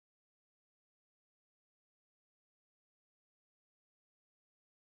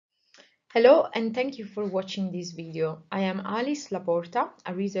Hello and thank you for watching this video. I am Alice Laporta,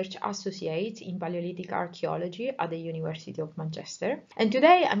 a research associate in Palaeolithic archaeology at the University of Manchester. And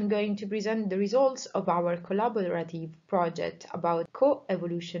today I'm going to present the results of our collaborative project about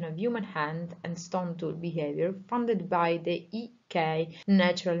co-evolution of human hand and stone tool behavior funded by the UK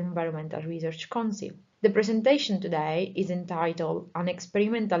Natural Environmental Research Council. The presentation today is entitled An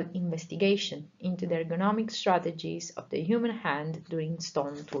Experimental Investigation into the Ergonomic Strategies of the Human Hand During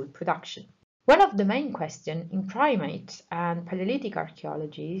Stone Tool Production. One of the main questions in primate and Paleolithic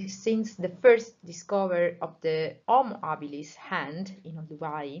archaeology since the first discovery of the Homo habilis hand in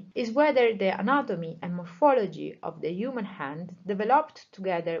Hawaii is whether the anatomy and morphology of the human hand developed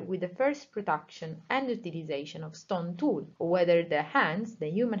together with the first production and utilization of stone tool, or whether the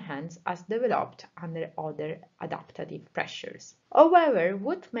human hands, has developed under other adaptive pressures. However,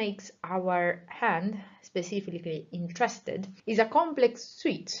 what makes our hand specifically interested is a complex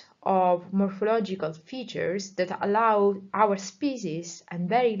suite of morphological features that allow our species and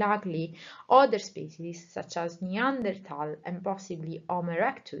very likely other species such as Neanderthal and possibly Homo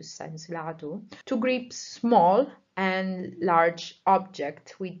erectus sensu to grip small and large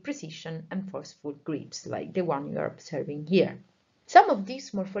objects with precision and forceful grips like the one you are observing here. Some of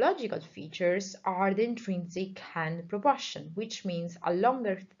these morphological features are the intrinsic hand proportion, which means a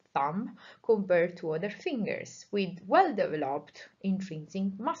longer thumb compared to other fingers with well-developed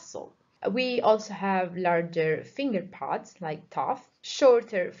intrinsic muscle. We also have larger finger pads like tough,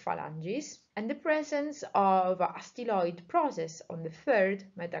 shorter phalanges, and the presence of a styloid process on the third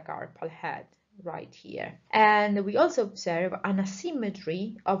metacarpal head right here. And we also observe an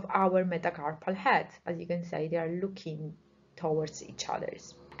asymmetry of our metacarpal head. As you can see, they are looking towards each other.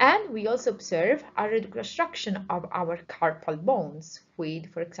 And we also observe a reconstruction of our carpal bones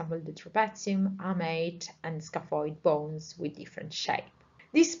with, for example, the trapezium, hamate, and scaphoid bones with different shape.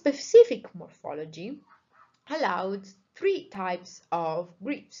 This specific morphology allowed three types of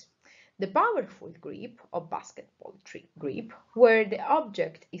grips. The powerful grip or basketball grip, where the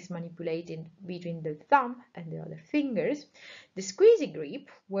object is manipulated between the thumb and the other fingers. The squeezy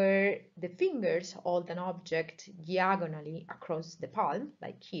grip, where the fingers hold an object diagonally across the palm,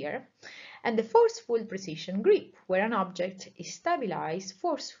 like here. And the forceful precision grip, where an object is stabilized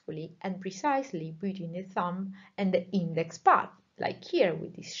forcefully and precisely between the thumb and the index pad, like here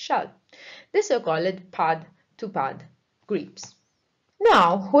with this shell. The so-called pad-to-pad grips.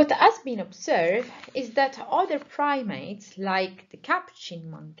 Now, what has been observed is that other primates, like the capuchin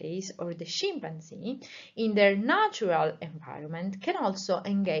monkeys or the chimpanzee, in their natural environment can also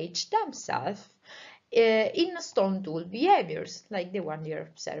engage themselves in stone tool behaviors, like the one you're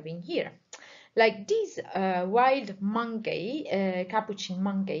observing here. Like these wild monkey, capuchin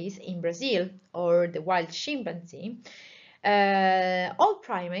monkeys in Brazil, or the wild chimpanzee,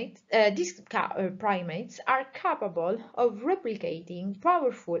 these primates are capable of replicating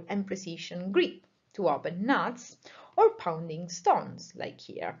powerful and precision grip to open nuts or pounding stones, like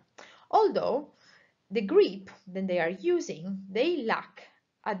here. Although the grip that they are using, they lack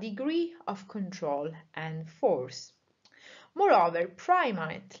a degree of control and force. Moreover,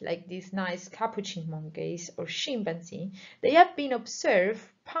 primates like these nice capuchin monkeys or chimpanzee, they have been observed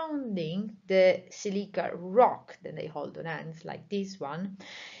pounding the silica rock that they hold on hands, like this one,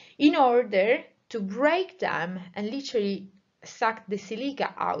 in order to break them and literally suck the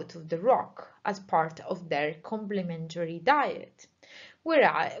silica out of the rock as part of their complementary diet.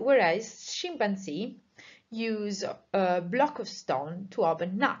 Whereas chimpanzee use a block of stone to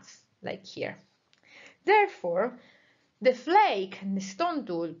open nuts, like here. Therefore, the flake and the stone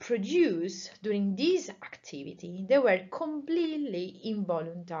tool produced during this activity, they were completely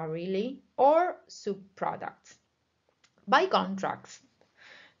involuntarily or subproducts. By contrast,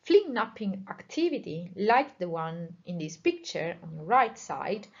 flinknapping activity, like the one in this picture on the right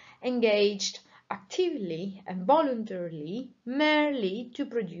side, engaged actively and voluntarily merely to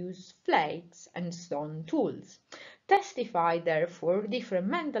produce flakes and stone tools, testify therefore different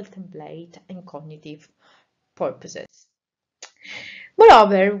mental template and cognitive purposes.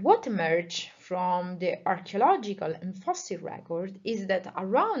 Moreover, what emerged from the archaeological and fossil record is that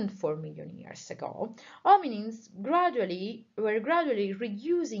around 4 million years ago, hominins were gradually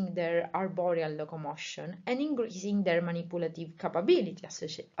reducing their arboreal locomotion and increasing their manipulative capability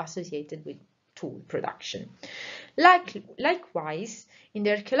associated with tool production. Likewise, in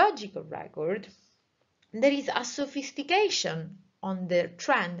the archaeological record, there is a sophistication on the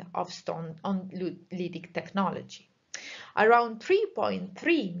trend of stone on lithic technology. Around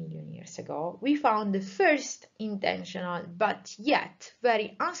 3.3 million years ago, we found the first intentional but yet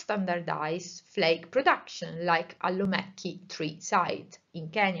very unstandardized flake production like Alomeki tree site in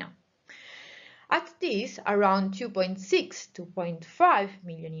Kenya. At this, around 2.5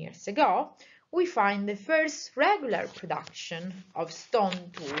 million years ago, we find the first regular production of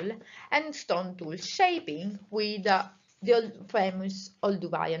stone tool and stone tool shaping with the famous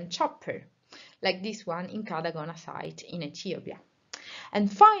Olduvayan chopper, like this one in Kadagona site in Ethiopia.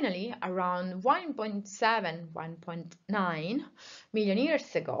 And finally, around 1.9 million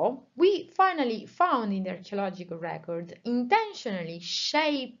years ago, we finally found in the archaeological record intentionally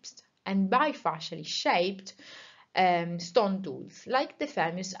shaped and bifacially shaped stone tools, like the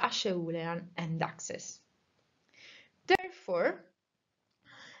famous Acheulean end axes. Therefore,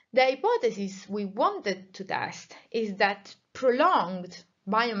 the hypothesis we wanted to test is that prolonged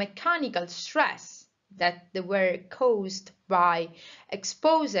biomechanical stress that they were caused by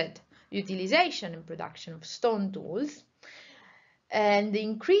exposed utilization and production of stone tools and the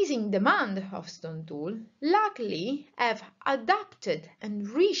increasing demand of stone tool likely have adapted and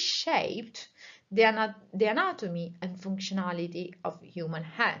reshaped the anatomy and functionality of human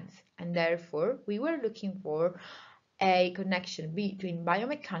hands, and therefore we were looking for a connection between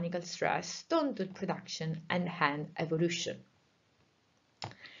biomechanical stress, stone tool production, and hand evolution.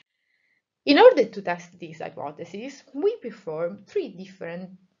 In order to test this hypothesis, we performed 3 different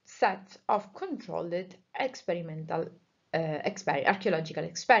sets of controlled experimental archaeological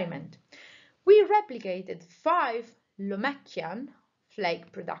experiments. We replicated 5 Lomekian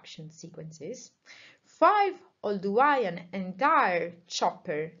flake production sequences, 5 Olduvayan entire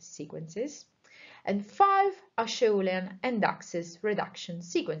chopper sequences, and 5 Acheulean end axis reduction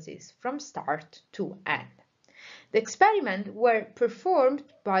sequences from start to end. The experiments were performed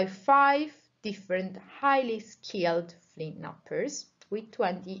by 5 different highly skilled flintknappers with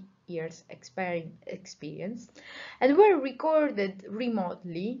 20 years experience and were recorded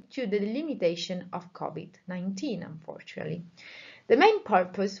remotely due to the limitation of COVID-19, unfortunately. The main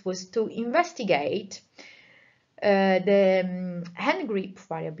purpose was to investigate the hand grip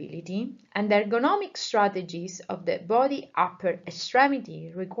variability and the ergonomic strategies of the body upper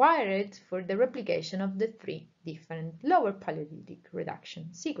extremity required for the replication of the 3 different lower Palaeolithic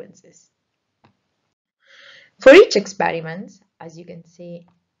reduction sequences. For each experiment, as you can see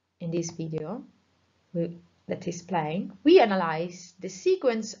in this video that is playing, we analyze the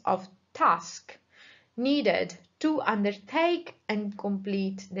sequence of tasks needed to undertake and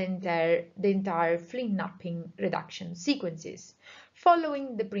complete the entire flintknapping reduction sequences,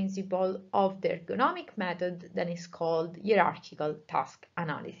 following the principle of the ergonomic method that is called Hierarchical Task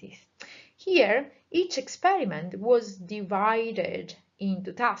Analysis. Here, each experiment was divided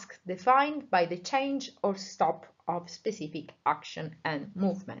into tasks defined by the change or stop of specific action and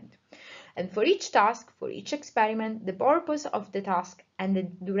movement. And for each task, for each experiment, the purpose of the task and the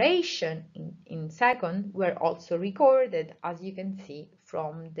duration in seconds were also recorded, as you can see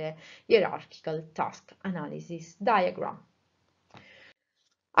from the hierarchical task analysis diagram.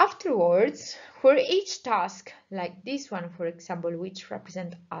 Afterwards, for each task, like this one, for example, which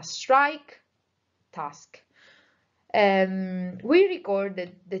represents a strike task, we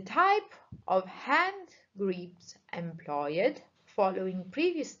recorded the type of hand grips employed following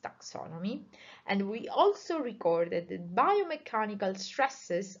previous taxonomy, and we also recorded the biomechanical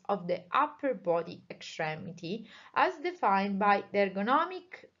stresses of the upper body extremity as defined by the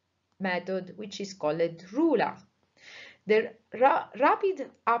ergonomic method, which is called RULA. The rapid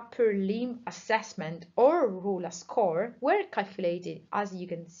upper limb assessment or RULA score were calculated, as you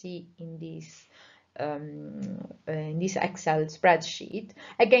can see in this Excel spreadsheet,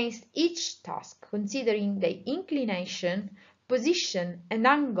 against each task, considering the inclination, position and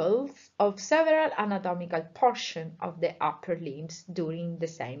angles of several anatomical portions of the upper limbs during the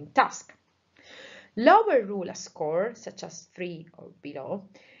same task. Lower RULA score, such as 3 or below,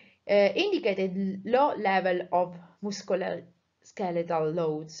 indicated low level of musculoskeletal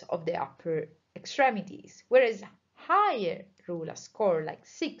loads of the upper extremities, whereas higher RULA score, like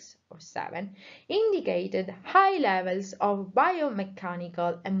 6 or 7, indicated high levels of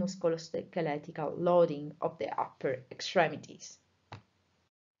biomechanical and musculoskeletal loading of the upper extremities.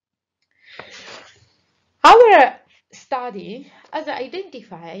 Our study has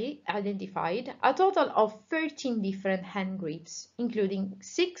identified a total of 13 different hand grips, including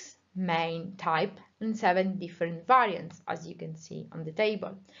 6 main types and 7 different variants, as you can see on the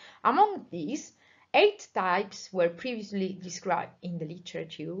table. Among these, 8 types were previously described in the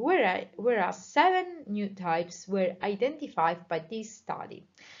literature, whereas 7 new types were identified by this study,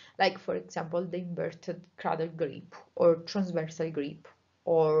 like, for example, the inverted cradle grip or transversal grip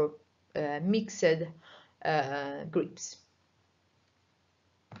or mixed grips.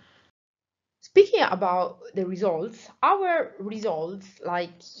 Speaking about the results, our results,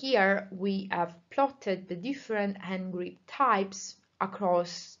 like here, we have plotted the different hand grip types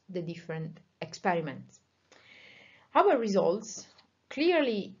across the different experiments. Our results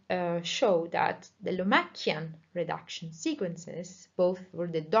clearly show that the Lomachian reduction sequences, both for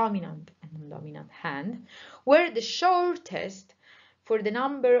the dominant and non-dominant hand, were the shortest for the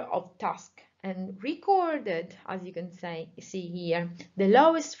number of tasks and recorded, as you can see here, the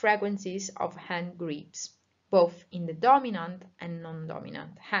lowest frequencies of hand grips, both in the dominant and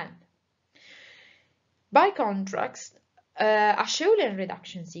non-dominant hand. By contrast, Acheulean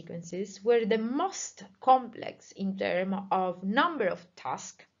reduction sequences were the most complex in terms of number of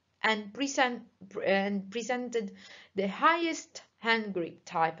tasks and presented the highest hand grip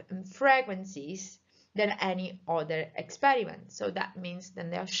type and frequencies than any other experiment. So that means that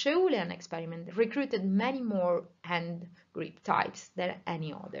the Acheulean experiment recruited many more hand grip types than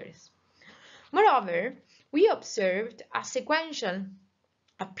any others. Moreover, we observed a sequential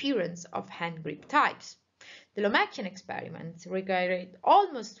appearance of hand grip types. The Lomachian experiments required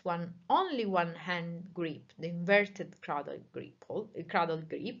almost only one hand grip, the inverted cradle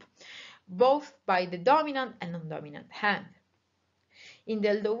grip, both by the dominant and non-dominant hand. In the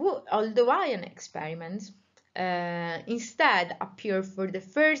Aldovian experiments, instead appear for the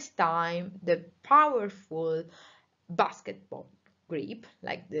first time the powerful basketball grip,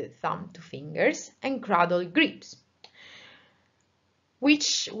 like the thumb to fingers, and cradle grips,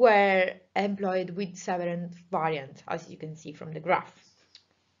 which were employed with several variants, as you can see from the graph.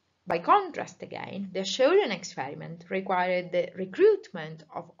 By contrast, again, the Acheulean experiment required the recruitment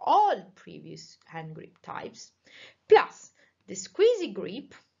of all previous hand grip types, plus the squeezy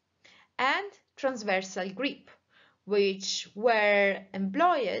grip and transversal grip, which were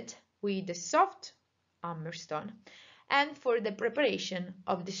employed with the soft hammerstone and for the preparation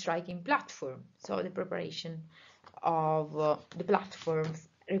of the striking platform, so the preparation of the platforms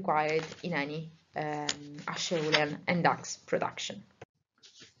required in any Acheulean and axe production.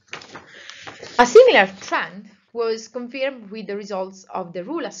 A similar trend was confirmed with the results of the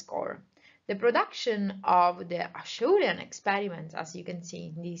RULA score. The production of the Acheulean experiments, as you can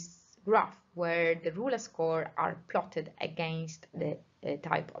see in this graph, where the RULA score are plotted against the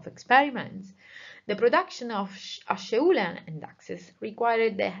type of experiments, the production of Acheulean indexes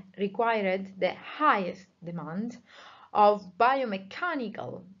required the highest demand of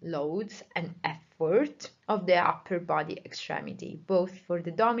biomechanical loads and effort of the upper body extremity, both for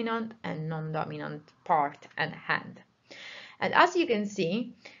the dominant and non-dominant part and hand. And as you can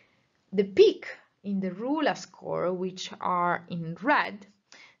see, the peak in the RULA score, which are in red,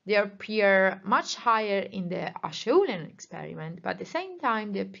 they appear much higher in the Acheulean experiment, but at the same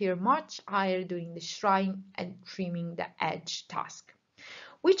time they appear much higher during the striking and trimming the edge task,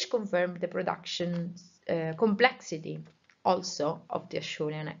 which confirmed the production complexity also of the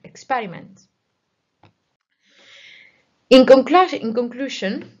Acheulean experiment. In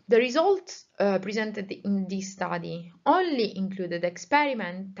conclusion, the results presented in this study only included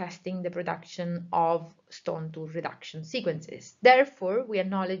experiment testing the production of stone tool reduction sequences. Therefore, we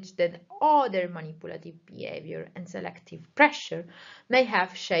acknowledge that other manipulative behavior and selective pressure may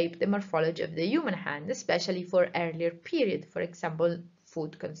have shaped the morphology of the human hand, especially for earlier period, for example,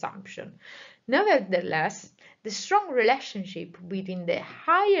 food consumption. Nevertheless, the strong relationship between the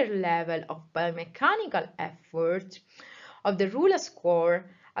higher level of biomechanical effort of the RULA score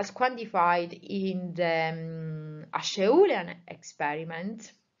as quantified in the Acheulean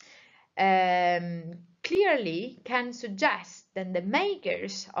experiment clearly can suggest that the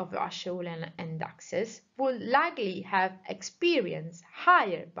makers of Acheulean indexes would likely have experienced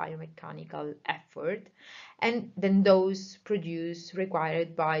higher biomechanical effort than those produced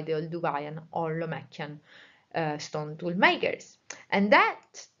required by the Aldovian or Lomachian stone tool makers, and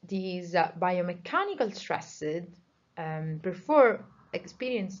that these biomechanical stresses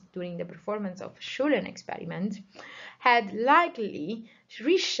experienced during the performance of Acheulean experiment had likely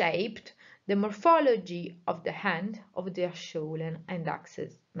reshaped the morphology of the hand of the Acheulean and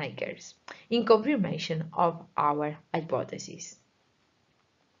axis makers, in confirmation of our hypothesis.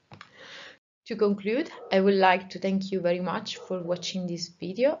 To conclude, I would like to thank you very much for watching this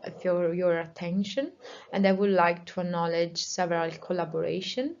video and for your attention, and I would like to acknowledge several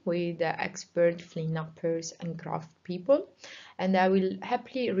collaborations with expert flintknappers and craft people, and I will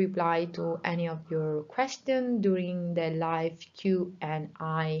happily reply to any of your questions during the live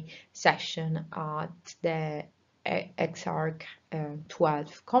Q&A session at the EXARC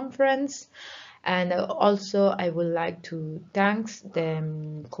 12 conference. And also I would like to thank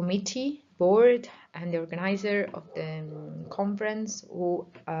the committee board and the organizer of the conference, who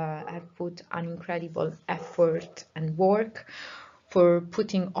have put an incredible effort and work for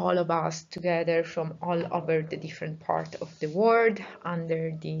putting all of us together from all over the different parts of the world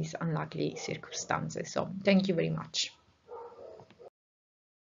under these unlikely circumstances. So thank you very much.